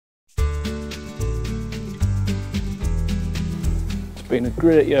been a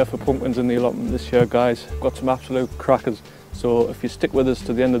great year for pumpkins in the allotment this year, guys. Got some absolute crackers. So if you stick with us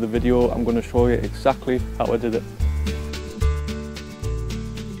to the end of the video, I'm going to show you exactly how I did it.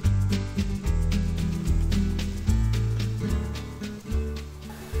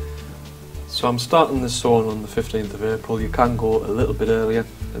 So I'm starting this sowing on the 15th of April. You can go a little bit earlier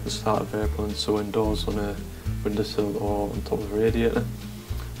at the start of April and sow indoors on a windowsill or on top of a radiator.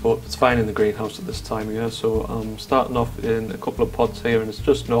 But it's fine in the greenhouse at this time of year. So I'm starting off in a couple of pots here, and it's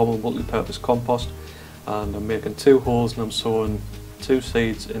just normal multi-purpose compost. And I'm making 2 holes and I'm sowing 2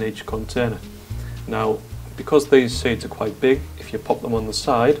 seeds in each container. Now, because these seeds are quite big, if you pop them on the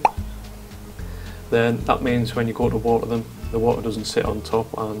side, then that means when you go to water them, the water doesn't sit on top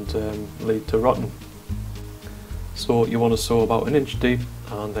and lead to rotting. So you want to sow about 1 inch deep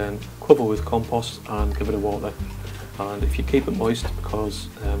and then cover with compost and give it a water. And if you keep it moist, because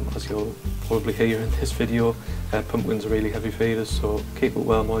as you'll probably hear in this video, pumpkins are really heavy feeders, so keep it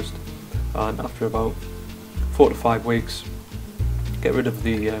well moist. And after about 4 to 5 weeks, get rid of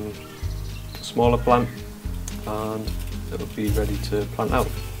the smaller plant and it'll be ready to plant out.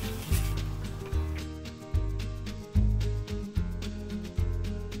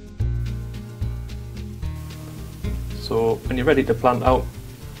 So when you're ready to plant out,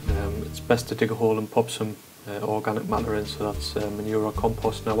 it's best to dig a hole and pop some organic matter in, so that's manure or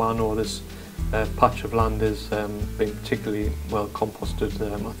compost. Now I know this patch of land is being particularly well composted.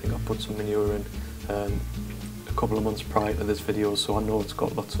 I think I put some manure in a couple of months prior to this video, so I know it's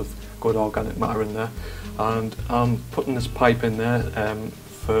got lots of good organic matter in there. And I'm putting this pipe in there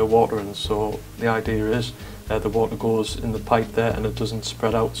for watering, so the idea is the water goes in the pipe there and it doesn't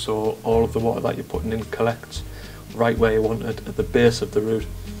spread out, so all of the water that you're putting in collects right where you want it, at the base of the root,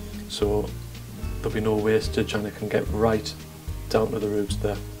 so there'll be no wastage and it can get right down to the roots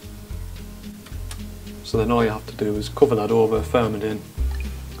there. So then all you have to do is cover that over, firm it in,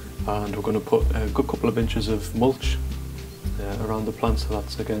 and we're going to put a good couple of inches of mulch around the plant, so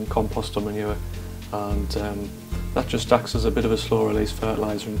that's again compost or manure, and that just acts as a bit of a slow release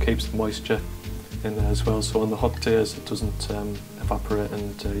fertiliser and keeps the moisture in there as well, so on the hot days it doesn't evaporate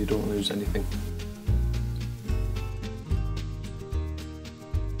and you don't lose anything.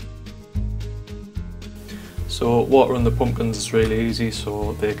 So watering the pumpkins is really easy,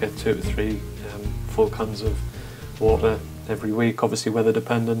 so they get 2 to 3 full cans of water every week, obviously weather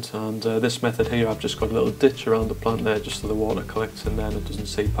dependent, and this method here I've just got a little ditch around the plant there just so the water collects in there and it doesn't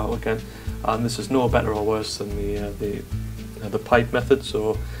seep out again, and this is no better or worse than the pipe method,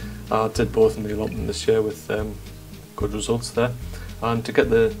 so I did both in the allotment this year with good results there. And to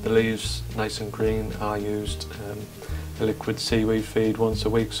get the leaves nice and green, I used a liquid seaweed feed once a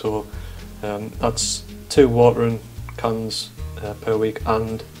week, so that's 2 watering cans per week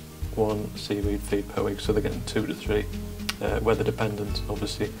and 1 seaweed feed per week, so they're getting 2 to 3 weather dependent,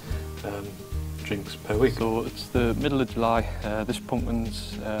 obviously, drinks per week. So it's the middle of July. This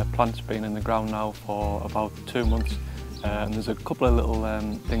pumpkin's plant's been in the ground now for about 2 months, and there's a couple of little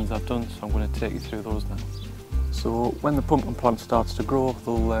things I've done, so I'm going to take you through those now. So when the pumpkin plant starts to grow,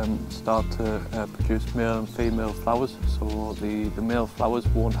 they'll start to produce male and female flowers. So the male flowers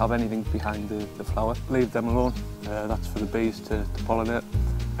won't have anything behind the flower. Leave them alone, that's for the bees to pollinate.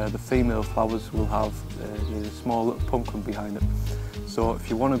 The female flowers will have a small little pumpkin behind it. So if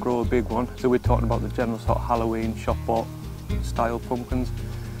you want to grow a big one, so we're talking about the general sort of Halloween shop bought style pumpkins.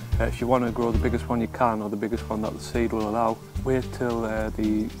 If you want to grow the biggest one you can, or the biggest one that the seed will allow, wait till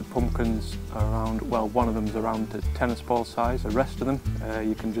the pumpkins are around, well, one of them's around a tennis ball size. The rest of them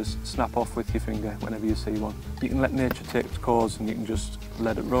you can just snap off with your finger whenever you see one. You can let nature take its course and you can just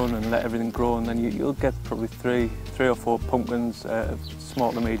let it run and let everything grow, and then you'll get probably three or four pumpkins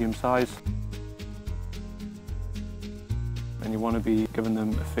small to medium size. And you want to be giving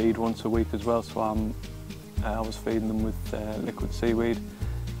them a feed once a week as well, so I was feeding them with liquid seaweed.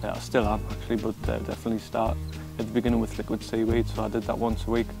 I still am actually, but definitely start at the beginning with liquid seaweed, so I did that once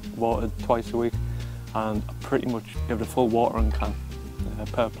a week, watered twice a week, and I pretty much give it a full watering can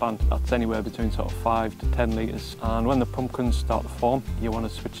per plant. That's anywhere between sort of 5 to 10 litres. And when the pumpkins start to form, you want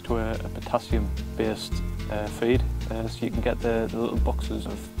to switch to a potassium based feed, so you can get the little boxes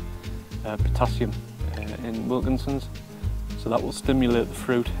of potassium in Wilkinson's. So that will stimulate the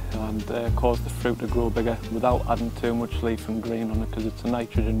fruit and cause the fruit to grow bigger without adding too much leaf and green on it, because it's a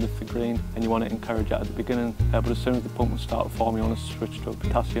nitrogen with the green and you want to encourage that at the beginning. But as soon as the pumpkins start to form, you want to switch to a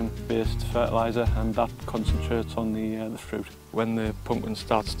potassium based fertiliser, and that concentrates on the fruit. When the pumpkin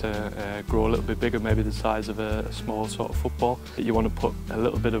starts to grow a little bit bigger, maybe the size of a small sort of football, you want to put a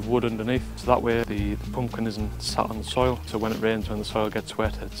little bit of wood underneath, so that way the pumpkin isn't sat on the soil, so when it rains, when the soil gets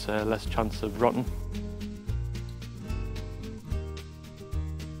wet, it's less chance of rotting.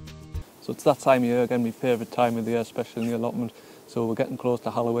 So it's that time of year again, my favourite time of the year, especially in the allotment. So we're getting close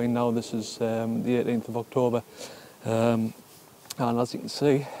to Halloween now. This is the 18th of October. And as you can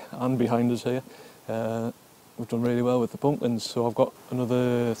see, and behind us here, we've done really well with the pumpkins. So I've got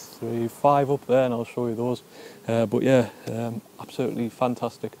another 5 up there, and I'll show you those. But yeah, absolutely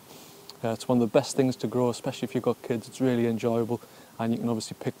fantastic. It's one of the best things to grow, especially if you've got kids. It's really enjoyable, and you can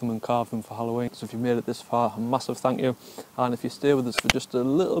obviously pick them and carve them for Halloween. So if you've made it this far, a massive thank you. And if you stay with us for just a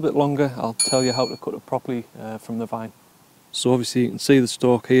little bit longer, I'll tell you how to cut it properly from the vine. So obviously you can see the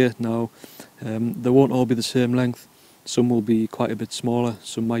stalk here now. They won't all be the same length. Some will be quite a bit smaller,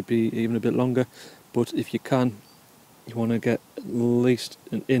 some might be even a bit longer. But if you can, you want to get at least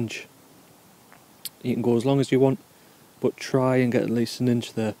an inch. You can go as long as you want, but try and get at least an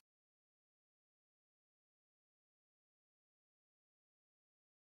inch there.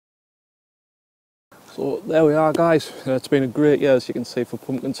 So there we are, guys. It's been a great year, as you can see, for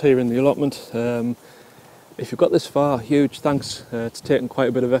pumpkins here in the allotment. If you've got this far, huge thanks. It's taken quite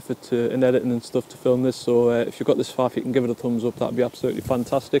a bit of effort in editing and stuff to film this, so if you've got this far, if you can give it a thumbs up, that'd be absolutely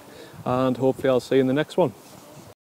fantastic. And hopefully I'll see you in the next one.